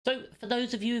So for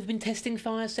those of you who've been testing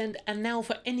FireSend, and now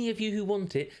for any of you who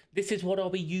want it, this is what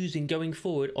I'll be using going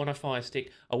forward on a Fire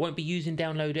Stick. I won't be using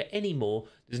Downloader anymore.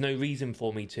 There's no reason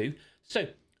for me to. So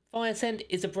FireSend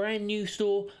is a brand new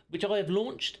store which I have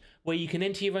launched where you can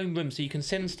enter your own room, so you can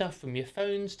send stuff from your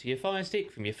phones to your Fire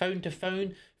Stick, from your phone to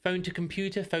phone, phone to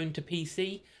computer, phone to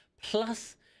PC.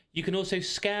 Plus, you can also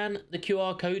scan the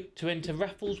QR code to enter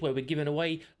raffles where we're giving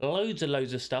away loads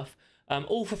of stuff.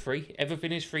 All for free.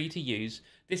 Everything is free to use.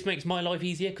 This makes my life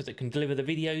easier because it can deliver the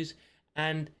videos,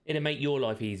 and it'll make your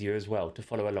life easier as well to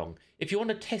follow along. If you want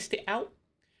to test it out,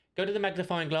 go to the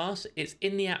magnifying glass. It's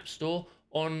in the App Store,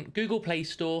 on Google Play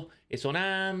Store. It's on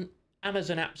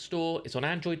Amazon App Store. It's on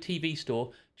Android TV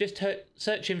Store. Just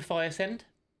search in FireSend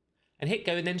and hit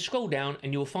go, and then scroll down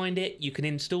and you'll find it. You can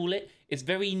install it. It's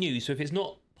very new, so if it's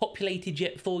not populated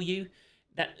yet for you,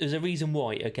 that is a reason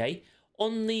why, okay?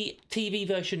 On the TV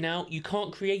version now, you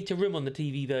can't create a room on the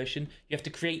TV version. You have to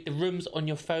create the rooms on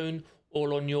your phone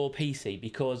or on your PC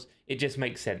because it just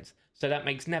makes sense. So that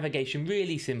makes navigation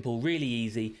really simple, really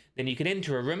easy. Then you can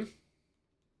enter a room.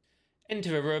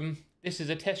 Enter a room. This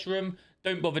is a test room.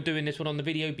 Don't bother doing this one on the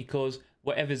video because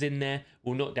whatever's in there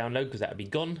will not download because that'll be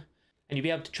gone. And you'll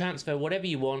be able to transfer whatever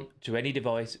you want to any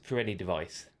device through any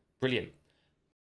device. Brilliant.